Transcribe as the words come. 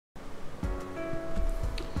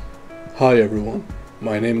Hi everyone,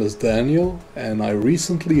 my name is Daniel, and I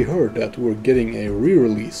recently heard that we're getting a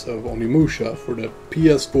re-release of Onimusha for the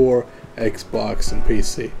PS4, Xbox and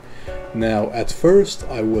PC. Now, at first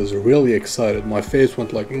I was really excited, my face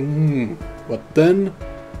went like but then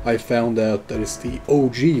I found out that it's the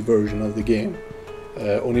OG version of the game.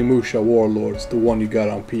 Onimusha Warlords, the one you got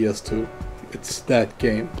on PS2. It's that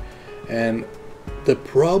game. And the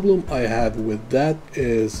problem I have with that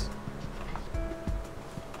is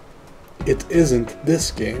it isn't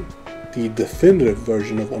this game, the definitive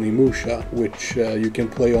version of Onimusha, which you can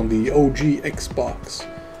play on the OG Xbox,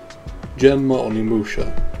 Genma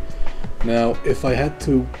Onimusha. Now, if I had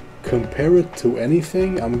to compare it to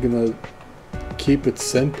anything, I'm gonna keep it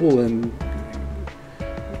simple and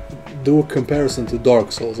do a comparison to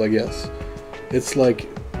Dark Souls, I guess. It's like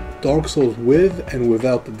Dark Souls with and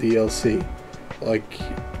without the DLC. Like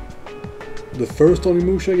the first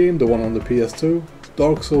Onimusha game, the one on the PS2,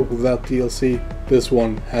 Dark Souls without DLC, this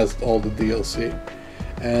one has all the DLC.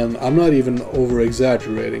 And I'm not even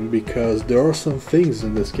over-exaggerating, because there are some things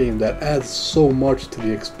in this game that adds so much to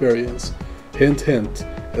the experience. Hint hint,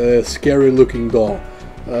 scary looking doll.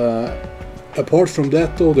 Apart from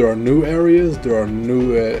that though, there are new areas, there are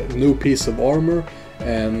new piece of armor,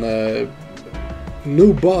 and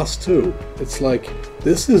new boss too. It's like,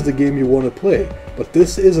 this is the game you want to play, but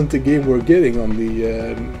this isn't the game we're getting on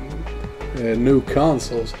the new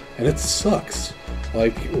consoles, and it sucks.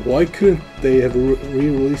 Like, why couldn't they have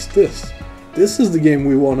re-released this? This is the game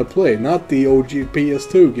we want to play, not the OG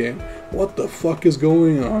PS2 game. What the fuck is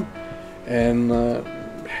going on? And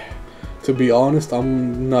to be honest,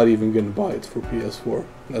 I'm not even gonna buy it for PS4.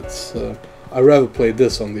 That's I'd rather play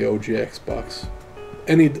this on the OG Xbox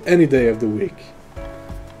any day of the week.